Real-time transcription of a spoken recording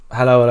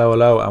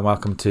Hello, and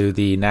welcome to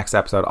the next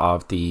episode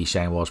of the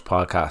Shane Walsh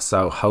podcast.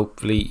 So,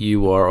 hopefully,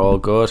 you are all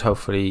good.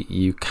 Hopefully,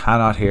 you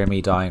cannot hear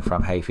me dying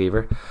from hay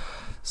fever.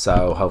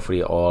 So,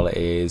 hopefully, all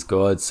is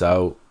good.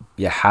 So,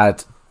 you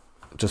had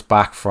just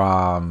back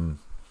from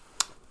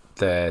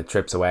the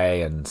trips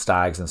away and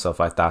stags and stuff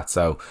like that.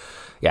 So,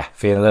 yeah,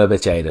 feeling a little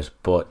bit jaded,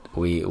 but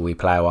we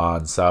plow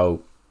on.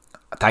 So,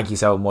 thank you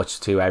so much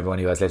to everyone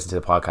who has listened to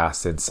the podcast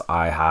since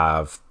I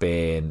have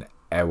been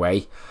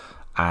away.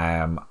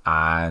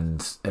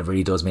 And it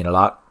really does mean a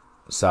lot.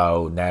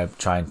 So now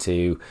trying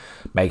to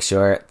make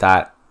sure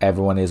that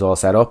everyone is all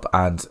set up,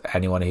 and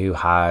anyone who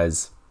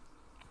has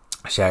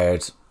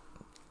shared,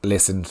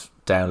 listened,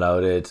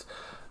 downloaded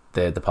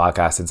the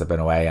podcast since I've been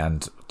away,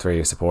 and through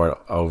your support,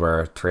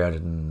 over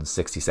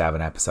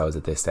 367 episodes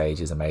at this stage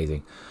is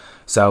amazing.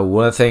 So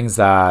one of the things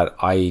that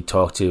I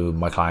talk to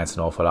my clients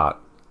an awful lot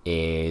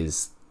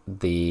is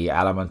the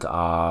element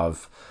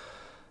of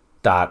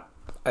that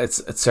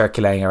it's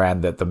circulating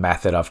around the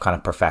method of kind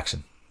of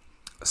perfection.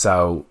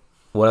 So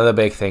one of the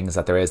big things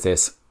that there is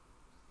this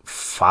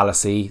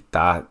fallacy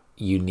that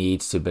you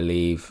need to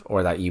believe,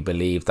 or that you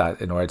believe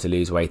that in order to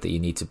lose weight, that you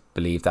need to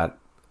believe that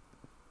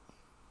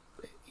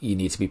you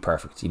need to be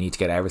perfect. You need to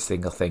get every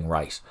single thing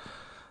right.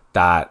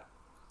 That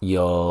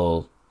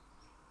you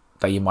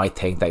might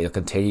think that you'll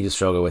continue to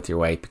struggle with your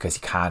weight because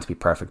you can't be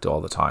perfect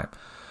all the time.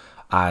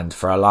 And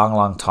for a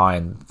long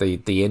time,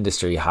 the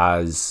industry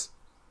has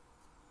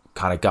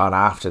kind of gone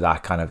after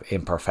that kind of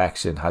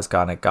imperfection, has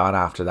gone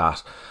after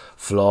that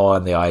flaw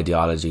in the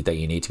ideology that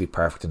you need to be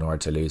perfect in order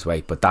to lose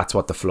weight. But that's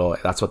what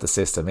the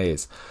system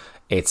is.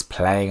 It's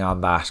playing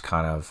on that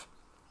kind of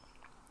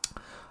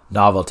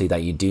novelty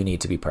that you do need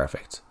to be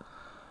perfect.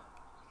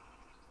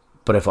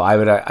 But if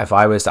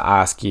I was to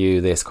ask you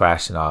this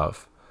question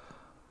of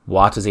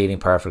what does eating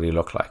perfectly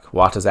look like?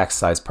 What does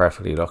exercise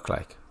perfectly look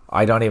like?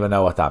 I don't even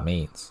know what that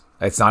means.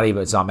 It's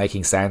not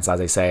making sense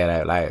as I say it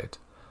out loud.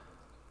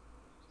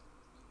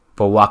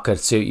 But what could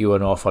suit you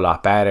an awful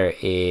lot better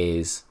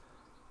is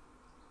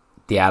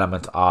the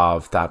element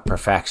of that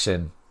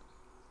perfection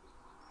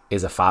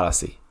is a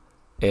fallacy.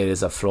 It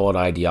is a flawed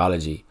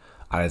ideology,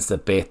 and it's the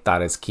bit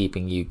that is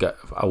keeping you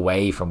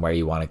away from where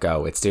you want to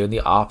go. It's doing the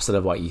opposite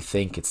of what you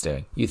think it's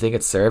doing. You think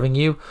it's serving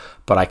you,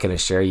 but I can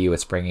assure you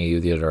it's bringing you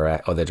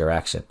the other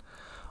direction.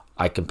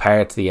 I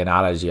compare it to the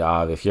analogy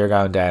of if you're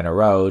going down a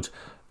road,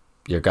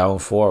 you're going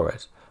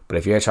forward. But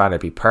if you're trying to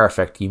be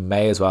perfect, you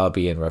may as well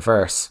be in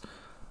reverse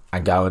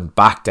and going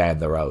back down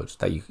the road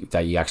that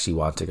you actually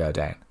want to go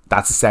down.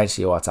 That's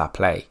essentially what's at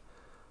play.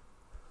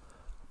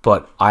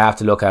 But I have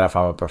to look at it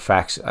from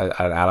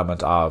an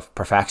element of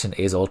perfection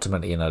is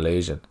ultimately an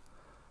illusion.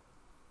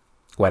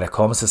 When it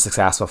comes to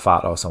successful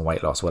fat loss and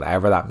weight loss,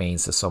 whatever that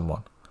means to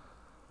someone,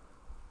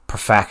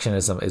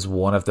 perfectionism is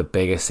one of the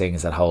biggest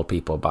things that hold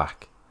people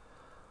back.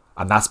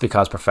 And that's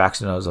because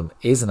perfectionism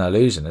is an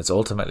illusion. It's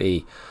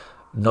ultimately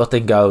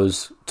nothing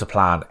goes to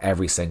plan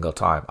every single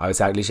time. I was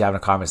actually having a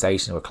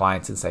conversation with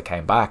clients since they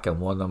came back, and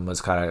one of them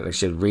was kind of like,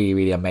 she had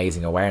really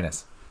amazing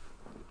awareness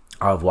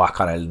of what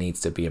kind of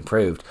needs to be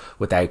improved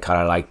without kind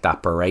of like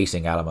that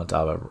berating element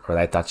of it, or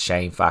without that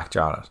shame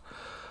factor on it.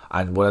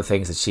 And one of the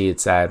things that she had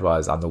said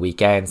was on the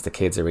weekends the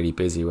kids are really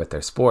busy with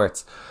their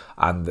sports,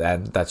 and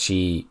then that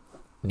she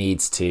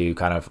needs to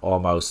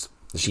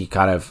she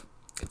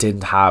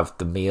didn't have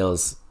the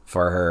meals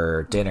for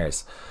her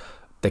dinners.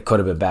 They could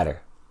have been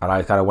better. And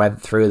I kind of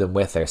went through them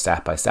with her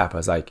step by step. I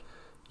was like,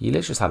 you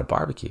literally just had a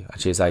barbecue. And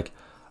she was like,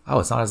 oh,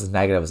 it's not as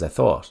negative as I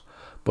thought.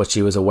 But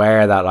she was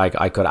aware that like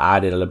I could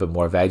add in a little bit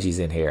more veggies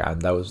in here, and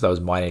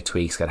those minor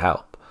tweaks could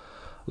help.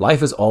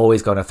 Life is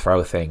always going to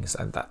throw things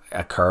and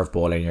a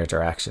curveball in your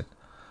direction.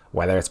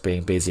 Whether it's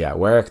being busy at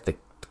work, the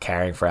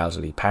caring for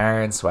elderly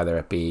parents, whether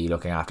it be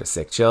looking after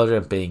sick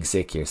children, being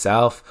sick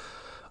yourself,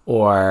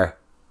 or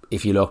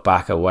if you look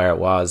back at where it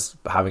was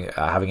having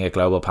a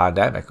global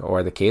pandemic,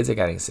 or the kids are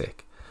getting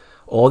sick.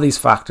 All these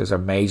factors are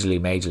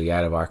majorly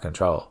out of our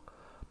control,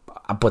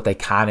 but they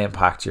can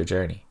impact your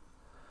journey.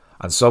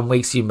 And some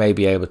weeks you may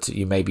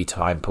be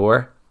time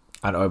poor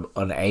and are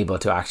unable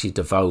to actually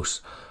devote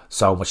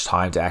so much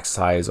time to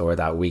exercise or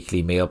that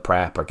weekly meal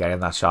prep or getting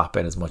that shop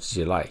in as much as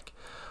you like.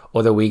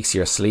 Other weeks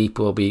your sleep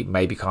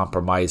may be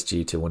compromised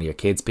due to one of your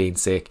kids being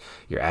sick.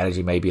 Your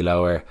energy may be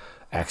lower.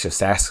 Extra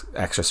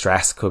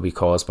stress could be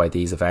caused by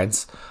these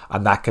events,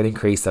 and that can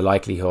increase the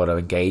likelihood of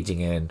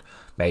engaging in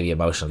maybe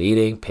emotional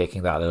eating,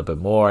 picking that a little bit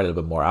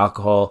more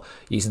alcohol,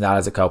 using that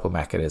as a coping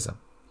mechanism.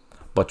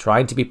 But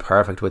trying to be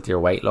perfect with your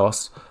weight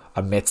loss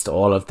amidst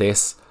all of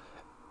this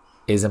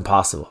is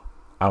impossible,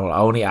 and will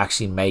only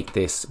actually make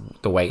the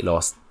weight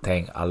loss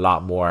thing a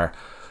lot more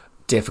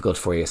difficult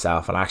for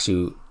yourself. And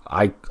actually,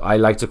 I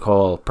like to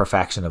call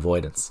perfection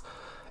avoidance.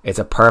 It's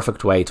a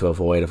perfect way to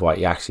avoid of what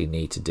you actually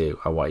need to do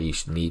and what you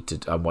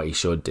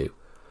should do.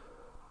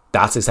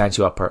 That's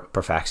essentially what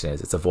perfection is.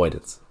 It's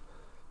avoidance.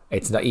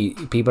 It's not.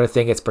 People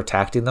think it's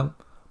protecting them.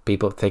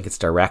 People think it's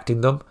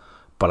directing them.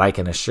 But I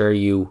can assure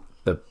you,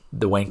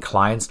 when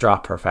clients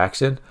drop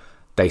perfection,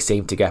 they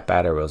seem to get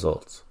better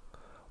results.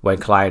 When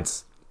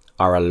clients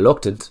are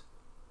reluctant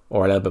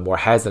or a little bit more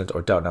hesitant,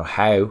 or don't know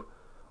how,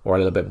 or a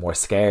little bit more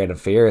scared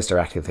and fear is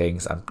directing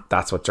things, and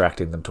that's what's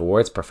directing them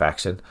towards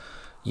perfection,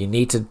 you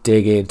need to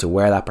dig into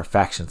where that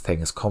perfection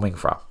thing is coming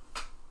from.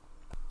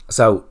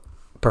 So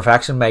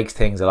perfection makes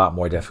things a lot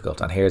more difficult,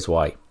 and here's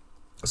why.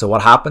 So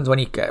what happens when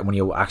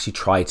you actually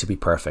try to be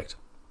perfect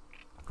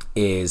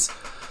is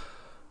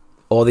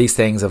all these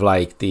things of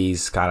like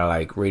these kind of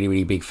like really,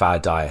 really big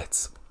fad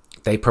diets.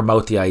 They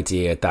promote the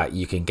idea that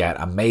you can get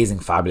amazing,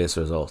 fabulous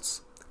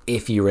results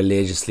if you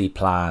religiously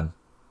plan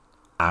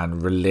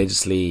and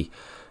religiously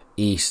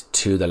eat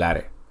to the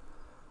letter.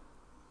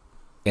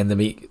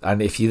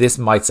 And if you, this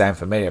might sound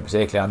familiar,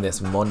 particularly on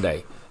this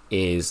Monday,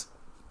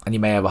 and you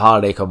may have a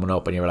holiday coming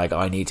up and you're like, oh,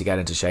 I need to get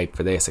into shape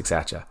for this,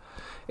 etc.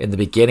 In the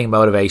beginning,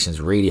 motivation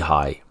is really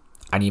high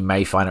and you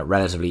may find it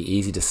relatively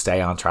easy to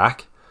stay on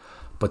track,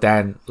 but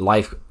then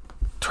life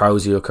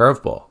throws you a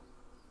curveball,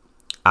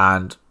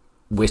 and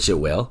which it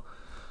will.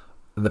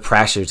 The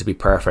pressure to be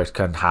perfect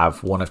can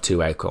have one of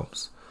two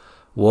outcomes.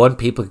 One,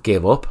 people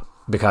give up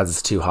because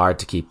it's too hard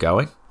to keep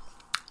going.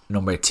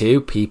 Number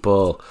two,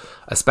 people,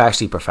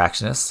 especially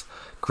perfectionists,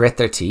 grit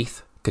their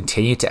teeth,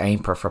 continue to aim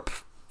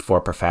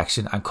for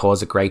perfection, and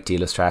cause a great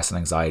deal of stress and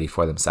anxiety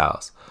for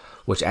themselves,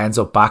 which ends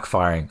up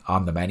backfiring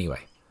on them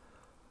anyway.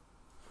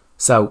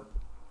 So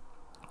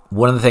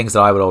one of the things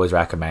that I would always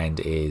recommend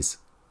is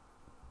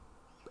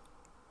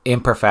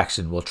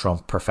imperfection will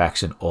trump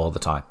perfection all the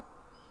time.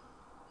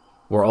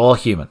 We're all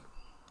human.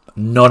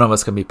 None of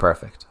us can be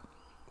perfect.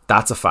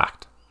 That's a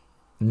fact.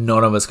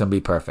 None of us can be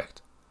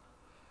perfect.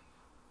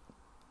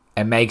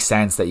 It makes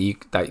sense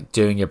that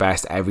doing your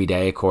best every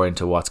day according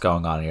to what's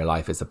going on in your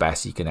life is the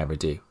best you can ever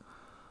do.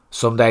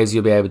 Some days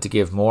you'll be able to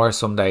give more.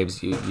 Some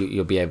days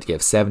you'll be able to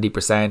give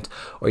 70%,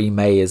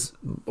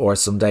 or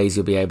some days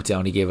you'll be able to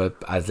only give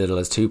as little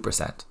as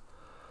 2%.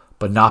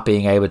 But not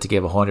being able to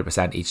give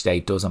 100% each day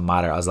doesn't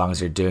matter as long as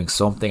you're doing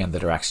something in the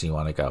direction you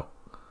want to go.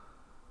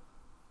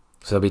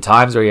 So there'll be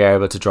times where you're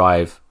able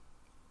to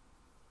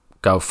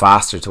go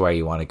faster to where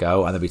you want to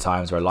go, and there'll be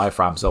times where life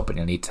ramps up and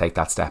you'll need to take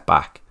that step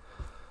back.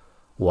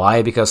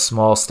 Why? Because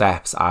small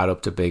steps add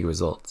up to big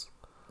results.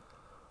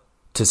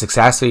 To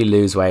successfully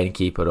lose weight and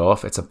keep it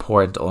off, it's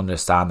important to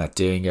understand that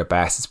doing your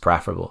best is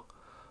preferable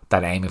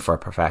than aiming for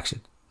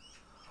perfection.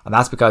 And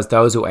that's because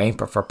those who aim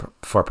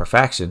for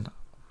perfection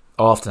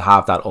often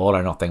have that all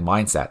or nothing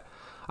mindset.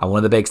 And one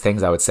of the big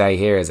things I would say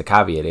here as a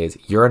caveat is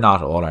you're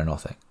not all or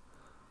nothing.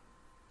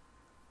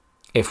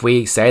 If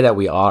we say that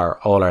we are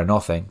all or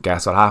nothing,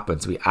 guess what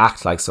happens? We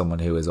act like someone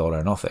who is all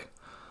or nothing.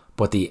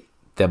 But the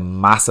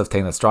massive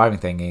thing that's driving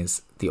thing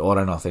is the all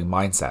or nothing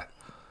mindset.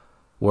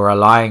 We're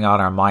relying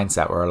on our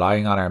mindset, we're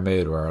relying on our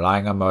mood, we're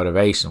relying on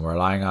motivation, we're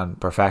relying on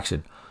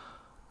perfection.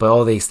 But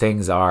all these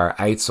things are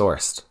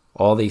outsourced.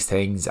 All these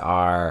things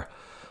are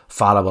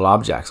fallible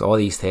objects. All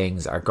these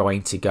things are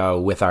going to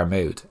go with our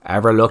mood.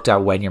 Ever looked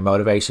at when your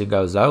motivation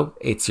goes low?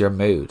 It's your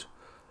mood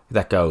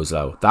that goes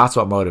low. That's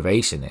what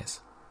motivation is.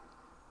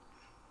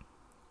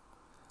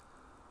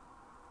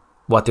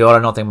 What the all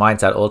or nothing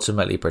mindset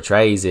ultimately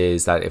portrays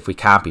is that if we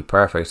can't be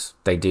perfect,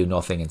 they do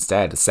nothing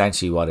instead.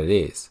 Essentially what it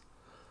is.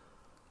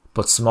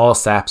 But small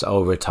steps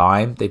over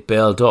time, they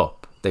build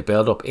up. They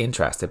build up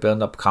interest. They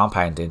build up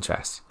compound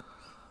interest.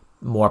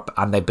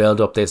 And they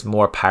build up this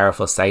more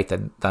powerful state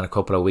than a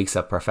couple of weeks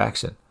of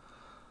perfection.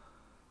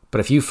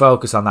 But if you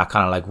focus on that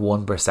kind of like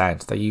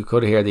 1%, that you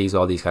could hear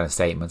all these kind of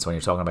statements when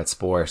you're talking about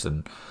sport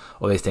and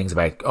all these things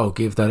about, oh,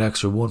 give that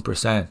extra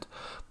 1%.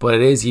 But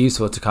it is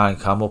useful to kind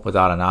of come up with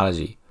that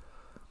analogy.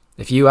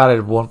 If you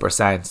added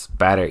 1%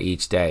 better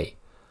each day,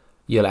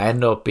 you'll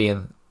end up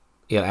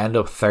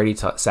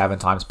 37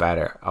 times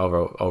better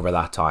over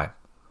that time.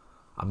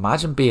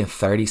 Imagine being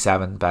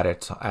 37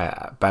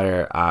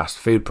 better at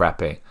food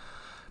prepping,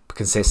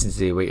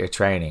 consistency with your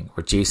training,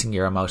 reducing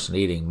your emotional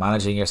eating,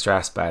 managing your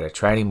stress better,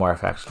 training more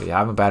effectively,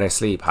 having better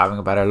sleep, having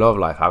a better love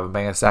life, having a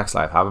better sex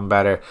life,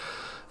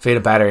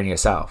 feeling better in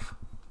yourself.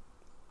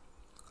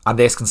 And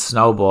this can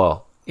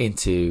snowball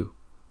into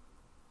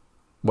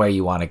where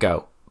you want to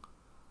go.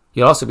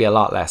 You'll also be a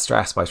lot less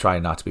stressed by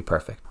trying not to be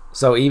perfect.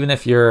 So even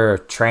if you're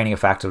training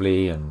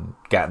effectively and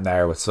getting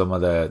there with some of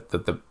the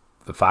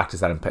factors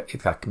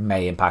that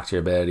may impact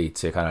your ability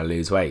to kind of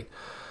lose weight,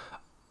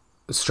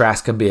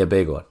 stress can be a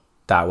big one.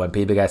 That when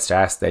people get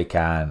stressed, they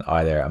can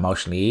either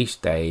emotionally eat,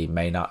 they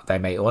may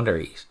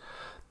undereat,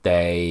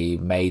 they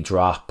may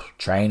drop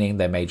training,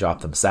 they may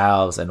drop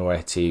themselves in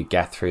order to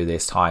get through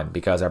this time,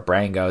 because our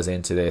brain goes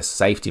into this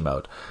safety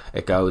mode.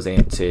 It goes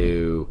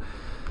into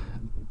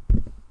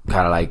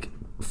kind of like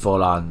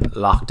full on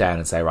lockdown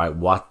and say, right,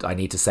 what I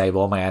need to save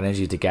all my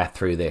energy to get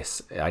through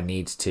this. I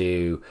need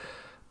to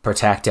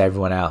protect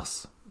everyone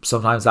else.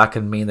 Sometimes that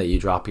can mean that you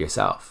drop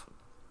yourself.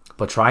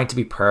 But trying to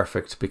be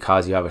perfect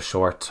because you have a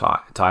short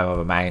time of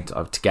amount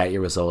to get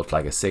your result,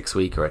 like a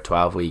 6-week or a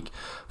 12-week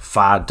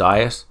fad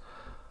diet,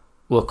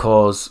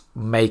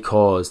 may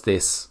cause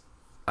this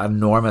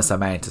enormous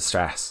amount of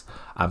stress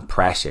and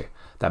pressure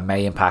that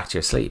may impact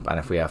your sleep. And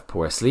if we have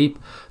poor sleep,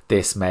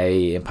 this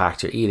may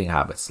impact your eating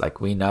habits. Like,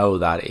 we know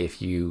that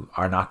if you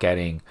are not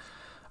getting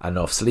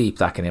enough sleep,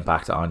 that can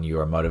impact on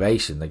your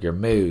motivation, like your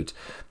mood.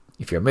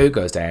 If your mood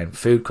goes down,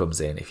 food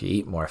comes in. If you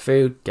eat more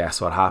food,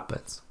 guess what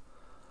happens?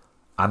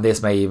 And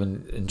this may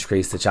even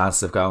increase the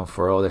chances of going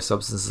for other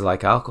substances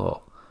like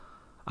alcohol.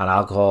 And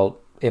alcohol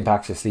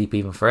impacts your sleep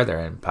even further,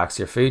 impacts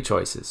your food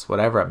choices,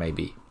 whatever it may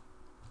be.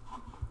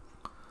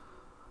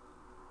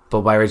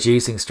 But by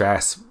reducing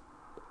stress,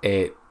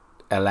 it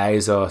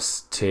allows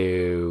us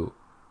to,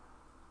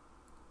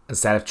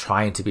 instead of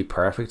trying to be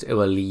perfect, it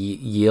will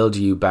yield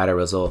you better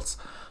results.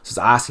 So it's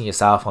asking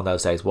yourself on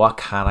those days, what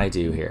can I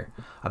do here?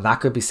 And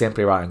that could be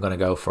simply, right, I'm going to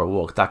go for a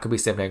walk. That could be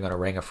simply, I'm going to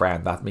ring a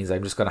friend. That means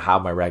I'm just going to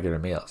have my regular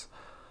meals.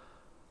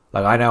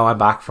 Like, I know I'm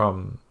back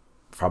from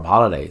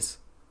holidays,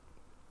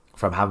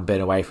 from having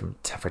been away for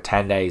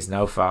 10 days,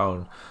 no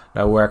phone,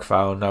 no work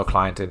phone, no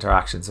client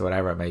interactions, or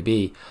whatever it may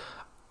be.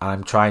 And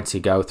I'm trying to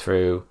go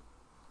through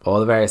all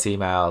the various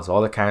emails,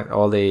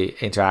 all the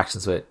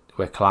interactions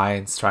with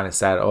clients, trying to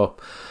set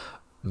up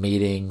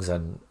meetings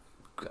and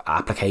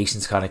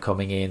applications kind of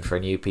coming in for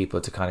new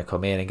people to kind of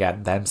come in and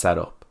get them set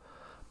up.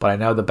 But I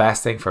know the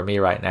best thing for me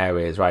right now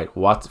is, right,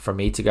 what for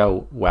me to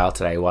go well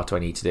today, what do I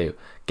need to do?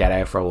 Get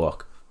out for a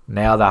walk.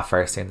 Nail that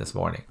first thing this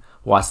morning.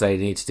 What did I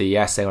need to do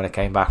yesterday when I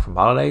came back from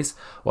holidays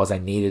was I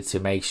needed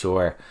to make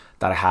sure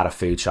that I had a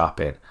food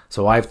shop in.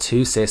 So I have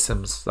two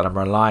systems that I'm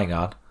relying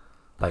on.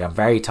 Like, I'm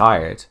very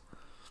tired,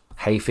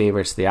 hay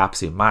fever to the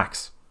absolute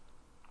max.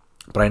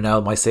 But I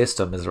know my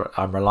system is,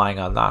 I'm relying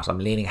on that. I'm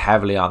leaning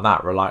heavily on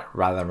that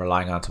rather than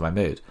relying on to my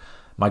mood.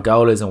 My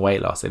goal isn't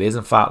weight loss. It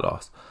isn't fat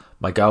loss.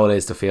 My goal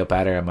is to feel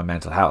better in my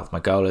mental health. My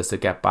goal is to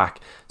get back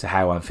to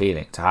how I'm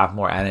feeling, to have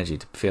more energy,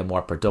 to feel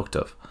more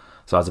productive.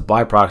 So as a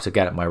byproduct of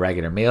getting my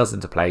regular meals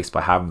into place,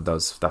 by having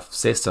that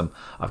system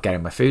of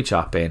getting my food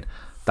shop in,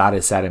 that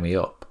is setting me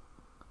up.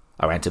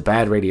 I went to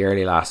bed really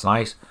early last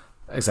night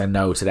because I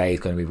know today is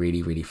going to be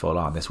really, really full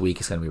on. This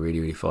week is going to be really,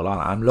 really full on.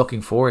 I'm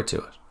looking forward to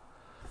it.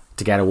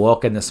 To get a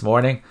walk in this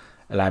morning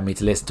allowed me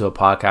to listen to a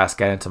podcast,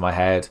 get into my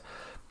head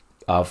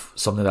of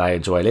something that I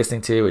enjoy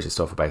listening to, which is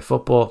stuff about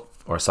football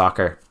or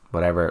soccer,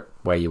 whatever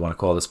way you want to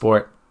call the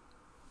sport.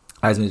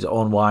 Allows me to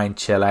unwind,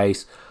 chill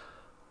out,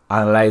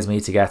 and allows me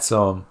to get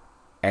some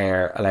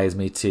air, allows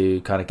me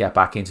to kind of get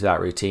back into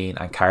that routine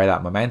and carry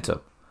that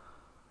momentum.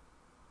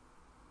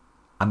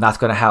 And that's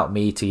going to help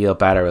me to yield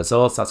better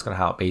results. That's going to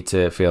help me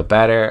to feel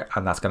better,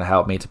 and that's going to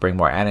help me to bring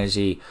more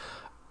energy,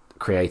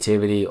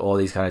 creativity, all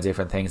these kind of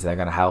different things that are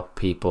going to help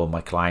people, my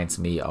clients,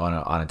 me on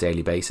a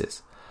daily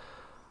basis.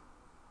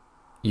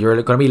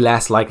 You're going to be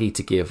less likely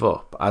to give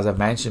up. As I've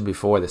mentioned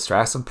before, the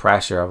stress and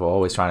pressure of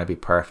always trying to be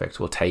perfect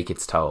will take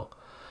its toll.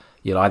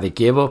 You'll either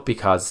give up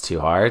because it's too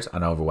hard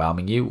and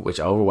overwhelming you, which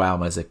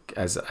overwhelm as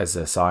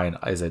a sign,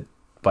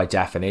 by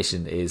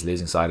definition, is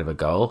losing sight of a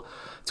goal.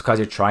 It's because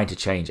you're trying to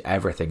change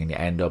everything and you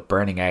end up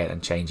burning out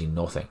and changing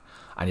nothing,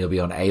 and you'll be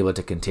unable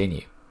to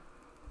continue,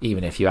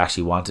 even if you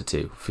actually wanted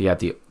to. If you had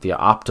the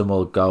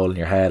optimal goal in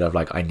your head of,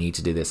 like, I need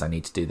to do this, I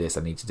need to do this,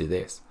 I need to do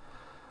this.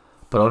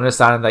 But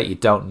understanding that you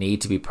don't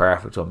need to be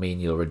perfect will mean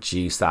you'll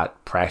reduce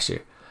that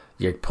pressure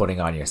you're putting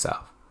on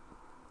yourself,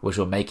 which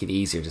will make it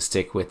easier to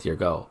stick with your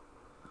goal.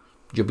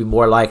 You'll be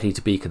more likely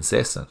to be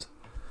consistent.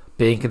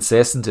 Being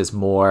consistent is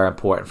more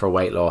important for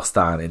weight loss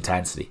than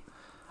intensity.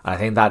 And I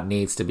think that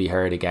needs to be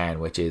heard again,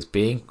 which is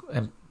being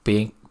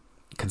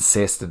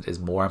consistent is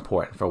more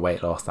important for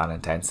weight loss than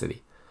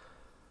intensity.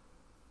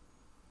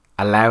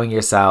 Allowing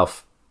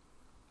yourself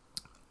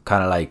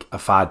kind of like a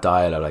fad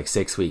diet of like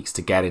 6 weeks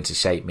to get into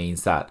shape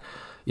means that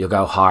you'll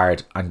go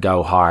hard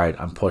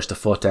and push the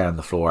foot down on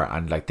the floor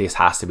and like, this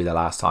has to be the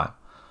last time.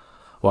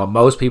 What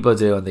most people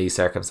do in these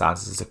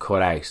circumstances is to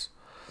cut out.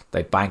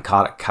 They bank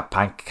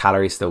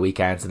calories to the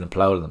weekends and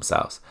implode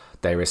themselves.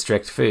 They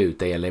restrict food.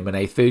 They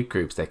eliminate food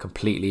groups. They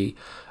completely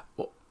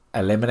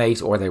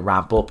eliminate or they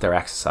ramp up their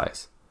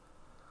exercise.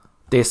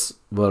 This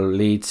will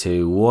lead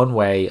to one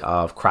way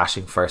of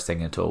crashing first thing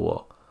into a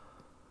wall.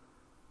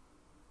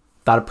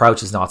 That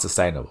approach is not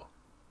sustainable.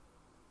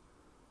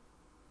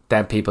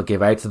 Then people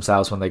give out to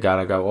themselves when they're going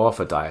to go off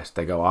a diet.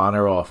 They go on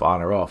or off,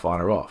 on or off, on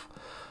or off.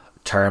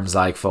 Terms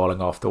like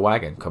falling off the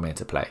wagon come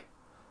into play.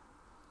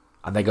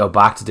 And they go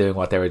back to doing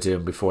what they were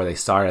doing before they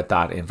started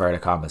that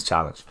inverted commas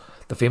challenge.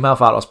 The female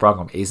fat loss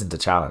program isn't a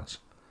challenge.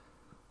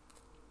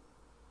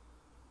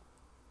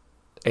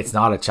 It's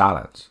not a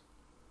challenge.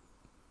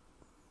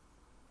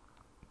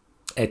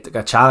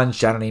 A challenge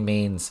generally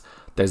means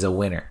there's a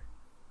winner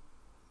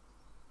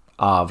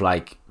of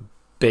like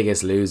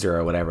biggest loser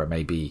or whatever it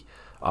may be,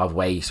 of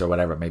weight or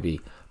whatever it may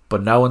be,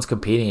 but no one's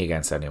competing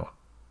against anyone.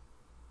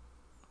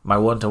 My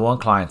one-to-one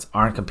clients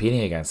aren't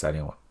competing against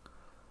anyone.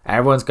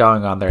 Everyone's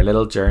going on their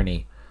little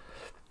journey,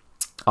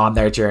 as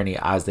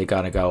they're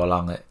going to go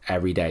along it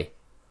every day.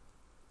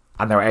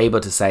 And they're able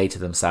to say to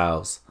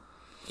themselves,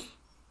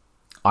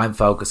 I'm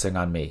focusing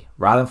on me.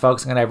 Rather than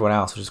focusing on everyone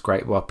else, which is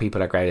great, what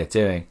people are great at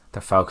doing,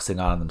 they're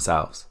focusing on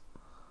themselves.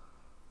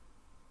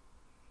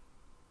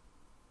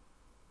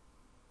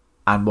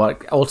 And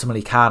what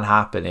ultimately can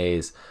happen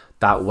is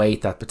that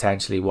weight that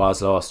potentially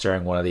was lost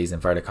during one of these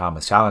inverted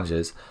commas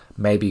challenges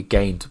may be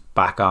gained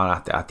back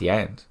on at the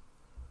end.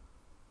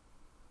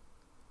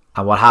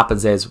 And what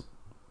happens is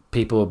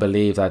people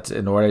believe that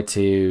in order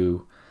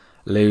to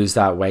lose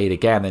that weight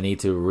again, they need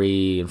to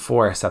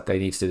reinforce that they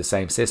need to do the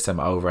same system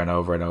over and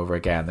over and over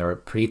again. They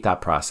repeat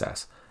that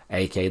process,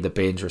 aka the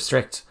binge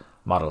restrict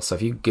model. So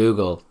if you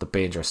Google the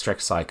binge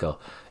restrict cycle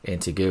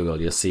into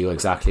Google, you'll see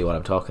exactly what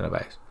I'm talking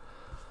about.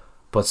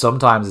 But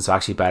sometimes it's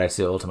actually better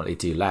to ultimately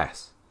do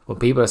less. When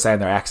people are saying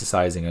they're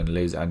exercising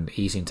and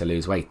eating to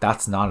lose weight,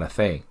 that's not a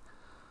thing.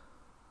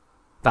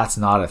 That's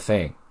not a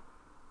thing.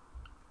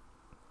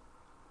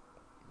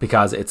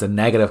 Because it's a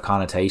negative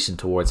connotation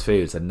towards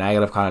food. It's a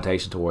negative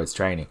connotation towards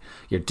training.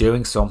 You're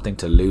doing something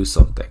to lose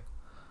something.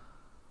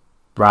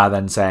 Rather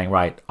than saying,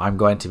 right, I'm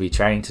going to be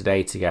training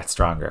today to get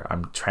stronger.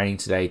 I'm training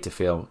today to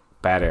feel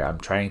better. I'm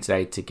training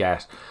today to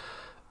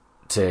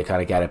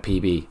kind of get a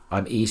PB.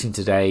 I'm eating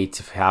today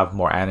to have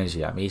more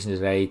energy. I'm eating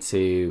today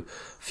to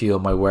fuel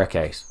my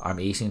workout. I'm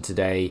eating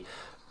today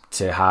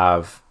to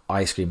have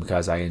ice cream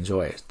because I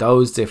enjoy it.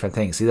 Those different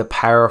things. See the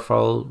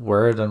powerful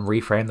word and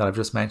reframe that I've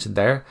just mentioned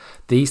there?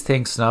 These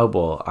things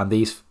snowball, and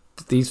these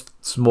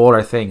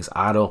smaller things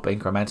add up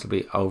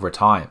incrementally over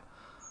time.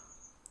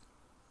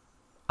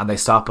 And they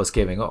stop us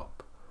giving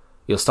up.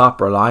 You'll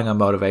stop relying on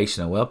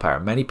motivation and willpower.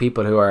 Many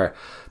people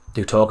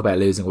who talk about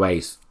losing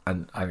weight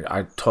and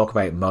I talk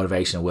about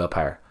motivation and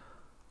willpower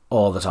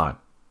all the time.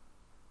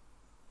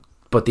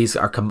 But these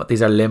are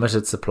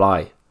limited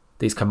supply.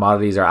 These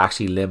commodities are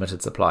actually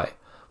limited supply.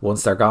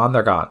 Once they're gone,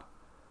 they're gone.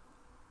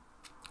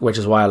 Which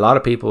is why a lot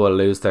of people will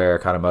lose their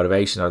kind of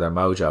motivation or their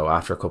mojo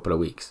after a couple of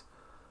weeks.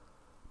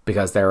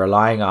 Because they're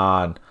relying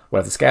on, well,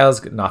 if the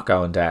scale's not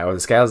going down, or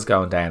the scale's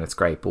going down, it's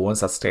great. But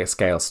once that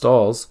scale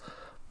stalls,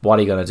 what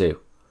are you going to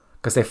do?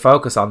 Because they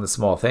focus on the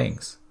small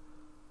things.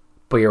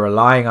 But you're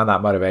relying on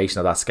that motivation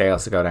of that scale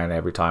to go down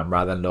every time,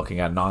 rather than looking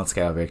at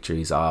non-scale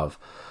victories of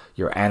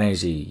your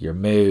energy, your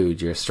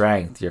mood, your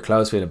strength, your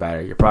clothes feeling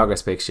better, your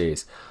progress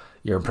pictures,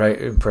 your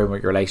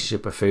improving your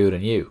relationship with food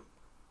and you.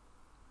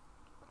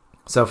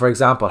 So for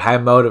example, how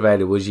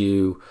motivated would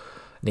you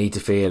need to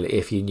feel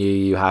if you knew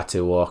you had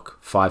to walk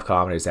 5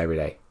 kilometers every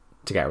day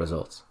to get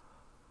results?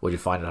 Would you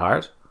find it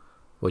hard?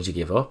 Would you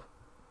give up?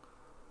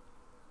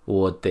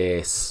 Could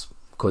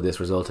this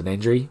result in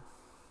injury?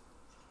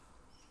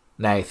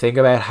 Now think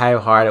about how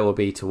hard it would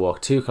be to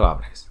walk 2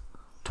 kilometers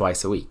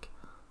twice a week.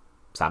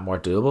 Is that more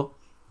doable?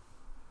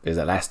 Is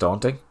it less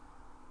daunting?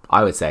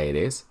 I would say it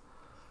is.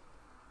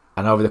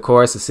 And over the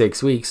course of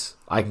 6 weeks,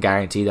 I can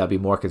guarantee that'll be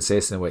more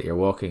consistent with your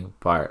walking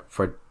part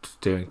for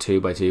doing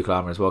 2 by 2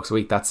 kilometers walks a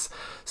week. That's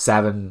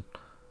 7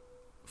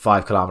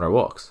 5-kilometer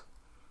walks.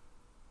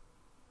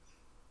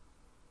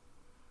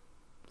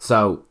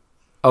 So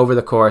over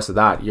the course of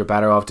that, you're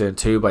better off doing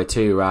 2 by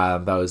 2 rather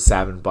than those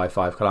 7 by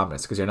 5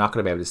 kilometers, because you're not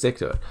going to be able to stick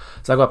to it.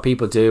 It's like what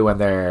people do when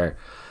they're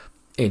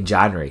in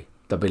January.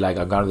 They'll be like,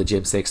 I'm going to the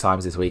gym 6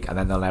 times this week, and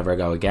then they'll never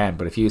go again.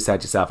 But if you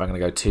said to yourself, I'm going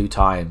to go 2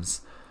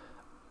 times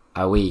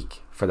a week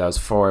for those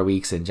 4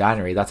 weeks in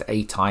January, that's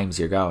 8 times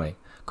you're going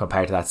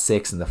compared to that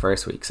 6 in the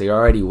first week. So you're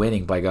already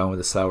winning by going with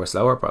a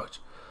slower approach.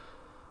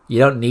 You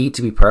don't need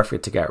to be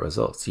perfect to get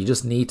results. You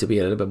just need to be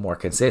a little bit more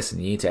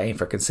consistent. You need to aim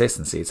for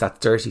consistency. It's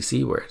that dirty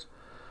C word.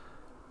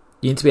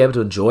 You need to be able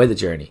to enjoy the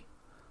journey.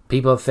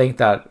 People think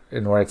that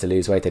in order to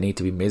lose weight, they need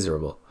to be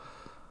miserable.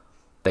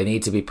 They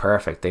need to be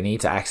perfect. They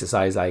need to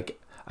exercise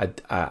like a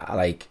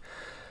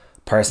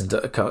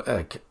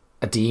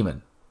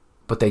demon,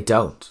 but they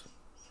don't.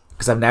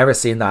 Because I've never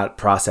seen that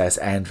process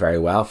end very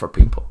well for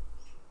people.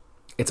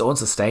 It's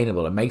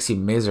unsustainable. It makes you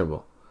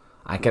miserable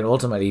and can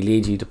ultimately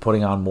lead you to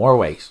putting on more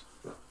weight,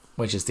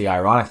 which is the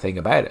ironic thing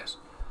about it.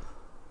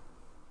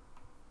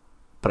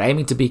 But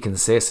aiming to be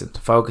consistent,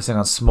 focusing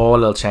on small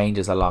little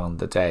changes along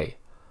the day,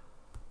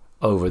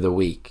 over the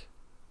week,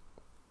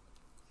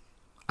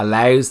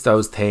 allows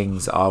those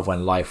things of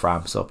when life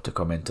ramps up to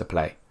come into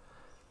play,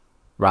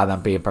 rather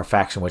than being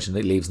perfection, which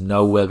leaves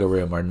no wiggle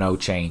room or no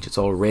change. It's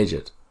all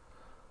rigid.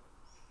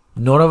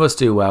 None of us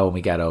do well when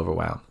we get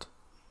overwhelmed.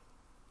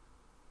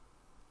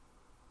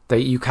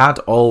 That you can't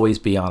always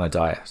be on a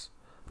diet.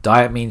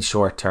 Diet means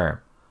short term.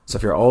 So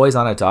if you're always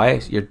on a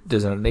diet,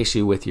 there's an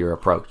issue with your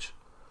approach.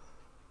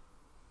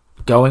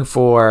 Going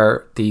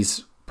for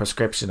these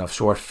prescription of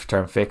short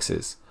term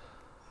fixes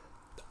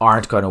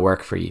aren't going to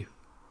work for you.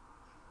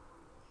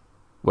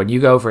 When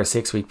you go for a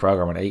 6-week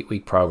program, an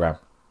 8-week program,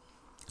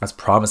 that's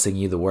promising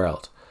you the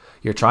world.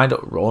 You're trying to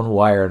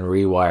unwire and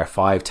rewire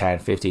 5, 10,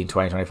 15,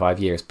 20, 25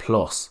 years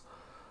plus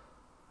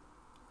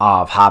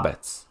of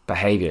habits,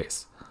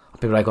 behaviors.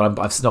 People are like, well,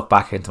 I've snuck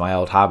back into my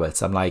old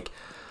habits. I'm like,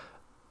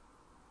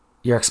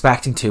 you're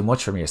expecting too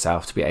much from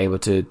yourself to be able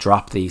to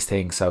drop these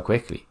things so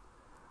quickly.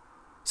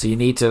 So you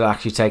need to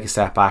actually take a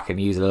step back and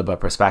use a little bit of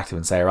perspective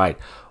and say, right,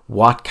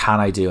 what can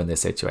I do in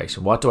this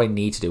situation? What do I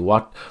need to do?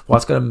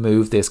 What's going to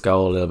move this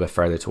goal a little bit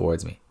further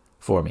towards me,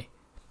 for me?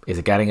 Is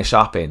it getting a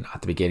shop in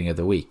at the beginning of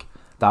the week?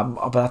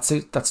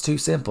 That's too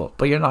simple.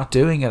 But you're not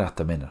doing it at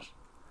the minute.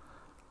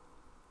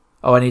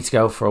 Oh, I need to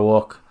go for a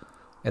walk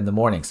in the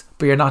mornings.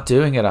 But you're not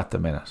doing it at the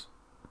minute.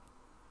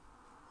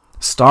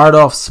 Start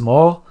off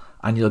small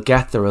and you'll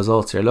get the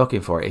results you're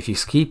looking for. If you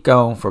keep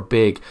going for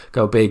big,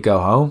 go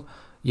home,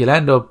 you'll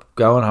end up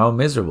going home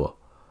miserable.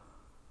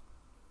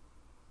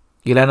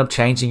 You'll end up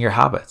changing your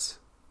habits.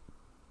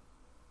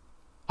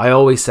 I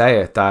always say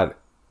it that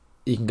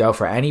you can go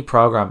for any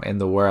program in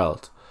the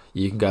world,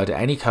 you can go to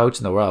any coach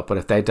in the world, but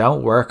if they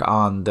don't work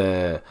on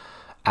the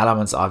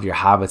elements of your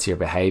habits, your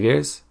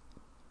behaviors,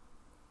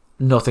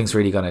 nothing's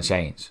really going to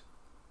change.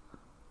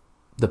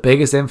 The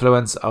biggest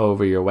influence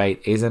over your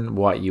weight isn't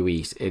what you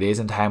eat. It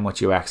isn't how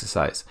much you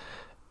exercise.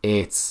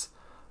 It's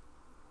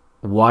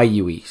why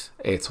you eat.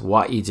 It's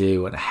what you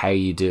do and how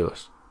you do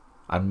it,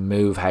 and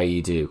move how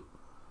you do.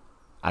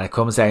 And it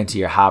comes down to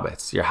your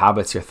habits, your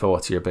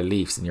thoughts, your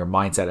beliefs, and your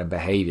mindset and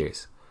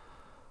behaviors.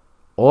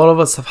 All of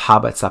us have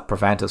habits that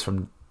prevent us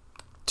from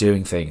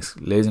doing things,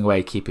 losing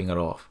weight, keeping it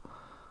off.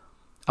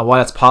 And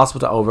while it's possible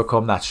to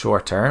overcome that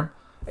short term,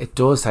 it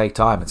does take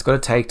time. It's going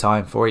to take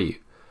time for you.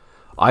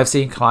 I've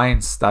seen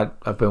clients that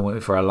have been with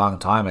me for a long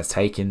time. It's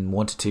taken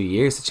 1 to 2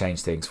 years to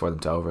change things for them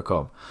to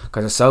overcome,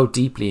 because they're so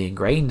deeply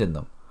ingrained in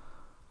them.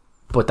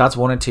 But that's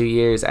 1 or 2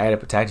 years out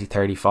of potentially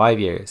 35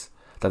 years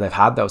that they've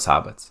had those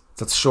habits.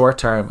 So it's short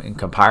term in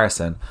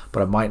comparison,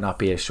 but it might not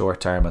be as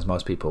short term as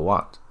most people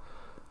want.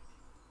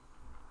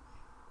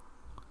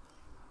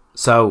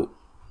 So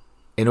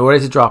in order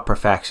to drop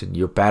perfection,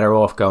 you're better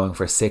off going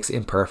for 6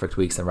 imperfect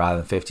weeks rather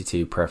than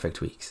 52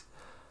 perfect weeks.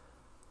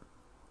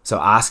 So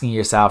asking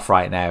yourself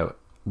right now,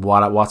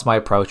 what's my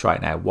approach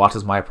right now? What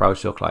does my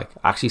approach look like?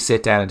 Actually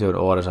sit down and do an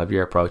audit of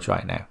your approach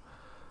right now.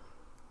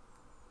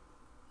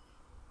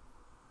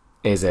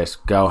 Is it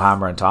go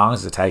hammer and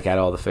tongs to take out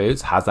all the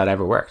foods? Has that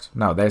ever worked?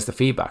 No, there's the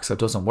feedback. So it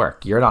doesn't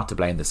work. You're not to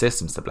blame. The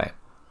system's to blame.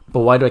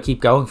 But why do I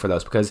keep going for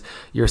those? Because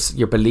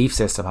your belief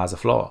system has a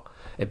flaw.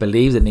 It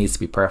believes it needs to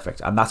be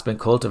perfect. And that's been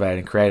cultivated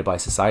and created by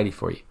society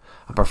for you.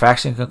 And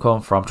perfection can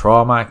come from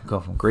trauma. It can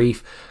come from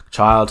grief,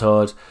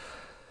 childhood,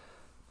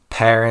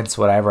 parents,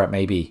 whatever it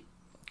may be.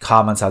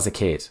 Comments as a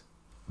kid.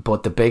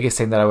 But the biggest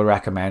thing that I would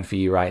recommend for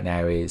you right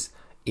now is,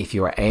 if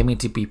you are aiming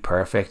to be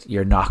perfect,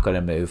 you're not going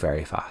to move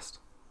very fast.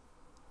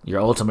 You're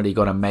ultimately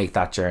going to make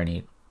that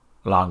journey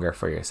longer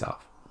for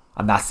yourself.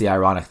 And that's the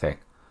ironic thing.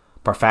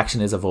 Perfection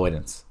is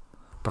avoidance.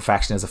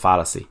 Perfection is a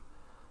fallacy.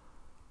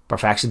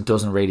 Perfection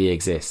doesn't really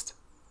exist.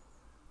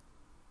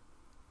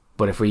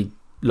 But if we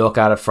look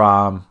at it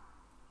from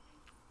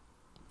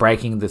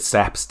breaking the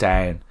steps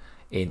down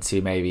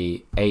into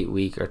maybe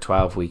 8-week or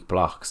 12-week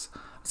blocks,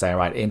 saying,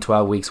 right, in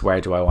 12 weeks,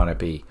 where do I want to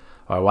be?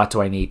 Or what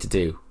do I need to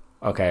do?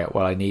 Okay,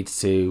 well, I need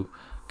to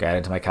get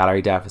into my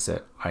calorie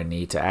deficit. I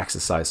need to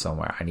exercise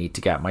somewhere. I need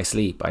to get my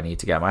sleep. I need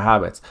to get my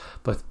habits.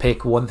 But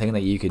pick one thing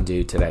that you can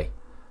do today.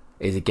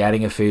 Is it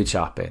getting a food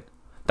shop in?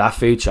 That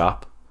food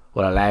shop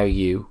will allow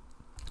you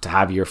to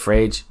have your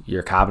fridge,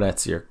 your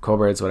cabinets, your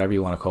cupboards, whatever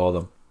you want to call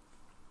them,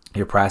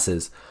 your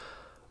presses,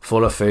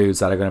 full of foods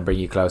that are going to bring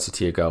you closer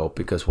to your goal.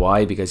 Because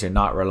why? Because you're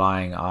not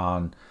relying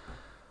on,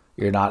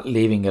 you're not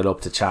leaving it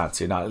up to chance.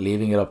 You're not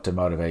leaving it up to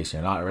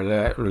motivation. You're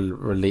not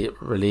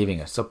relieving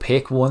it. So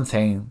pick one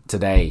thing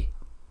today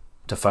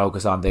to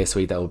focus on this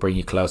week that will bring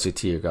you closer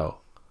to your goal.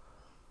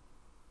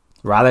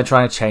 Rather than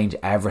trying to change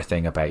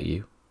everything about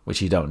you,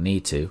 which you don't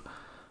need to,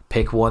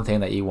 pick one thing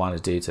that you want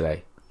to do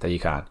today that you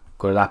can.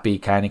 Could that be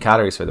counting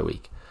calories for the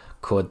week?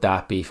 Could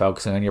that be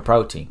focusing on your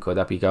protein? Could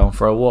that be going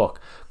for a walk?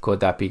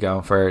 Could that be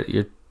going for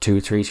your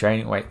 2-3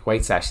 training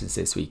weight sessions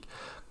this week?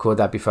 Could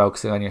that be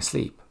focusing on your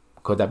sleep?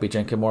 Could that be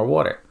drinking more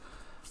water?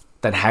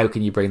 Then how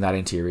can you bring that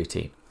into your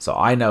routine? So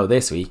I know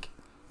this week,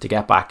 to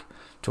get back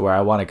to where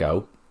I want to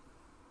go,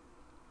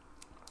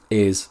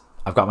 is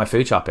I've got my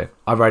food shop in.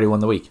 I've already won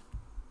the week.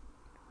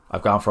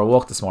 I've gone for a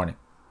walk this morning.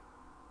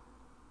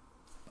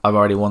 I've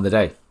already won the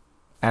day.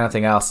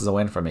 Anything else is a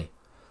win for me.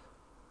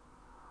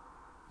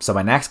 So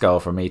my next goal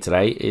for me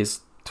today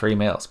is 3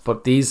 meals.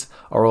 But these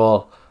have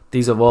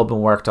all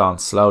been worked on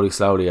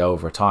slowly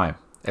over time.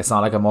 It's not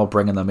like I'm all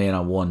bringing them in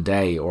on one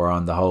day or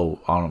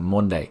on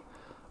Monday,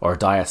 or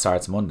diet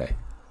starts Monday.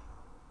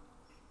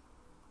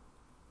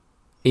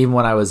 Even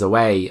when I was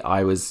away,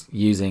 I was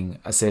using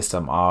a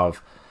system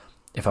of,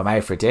 if I'm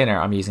out for dinner,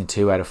 I'm using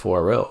 2 out of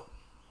 4 rule.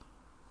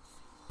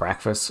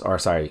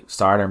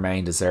 Starter,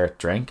 main, dessert,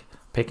 drink,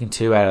 picking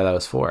 2 out of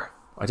those 4.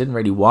 I didn't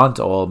really want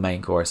all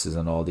main courses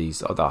and all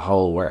the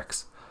whole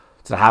works.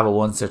 Did I have it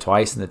once or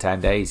twice in the 10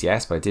 days?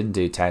 Yes, but I didn't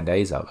do 10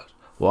 days of it.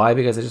 Why?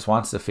 Because I just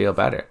wanted to feel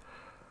better.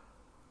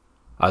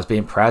 I was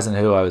being present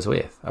who I was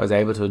with. I was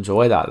able to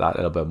enjoy that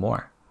little bit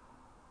more.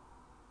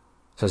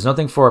 So there's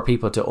nothing for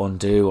people to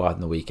undo on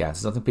the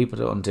weekends. There's nothing people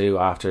to undo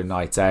after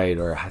nights out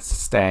or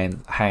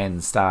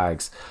hens,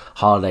 stags,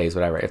 holidays,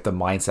 whatever, if the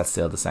mindset's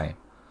still the same.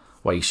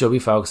 What you should be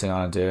focusing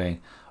on and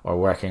doing or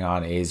working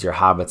on is your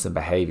habits and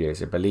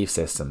behaviors, your belief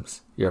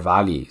systems, your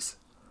values,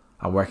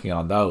 and working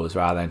on those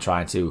rather than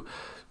trying to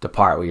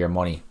depart with your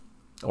money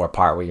or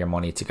part with your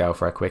money to go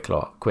for a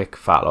quick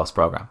fat loss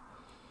program.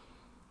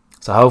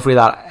 So hopefully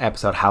that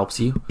episode helps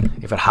you.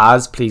 If it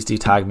has, please do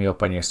tag me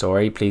up on your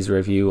story. Please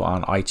review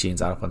on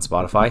iTunes and up on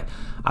Spotify.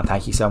 And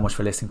thank you so much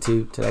for listening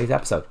to today's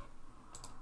episode.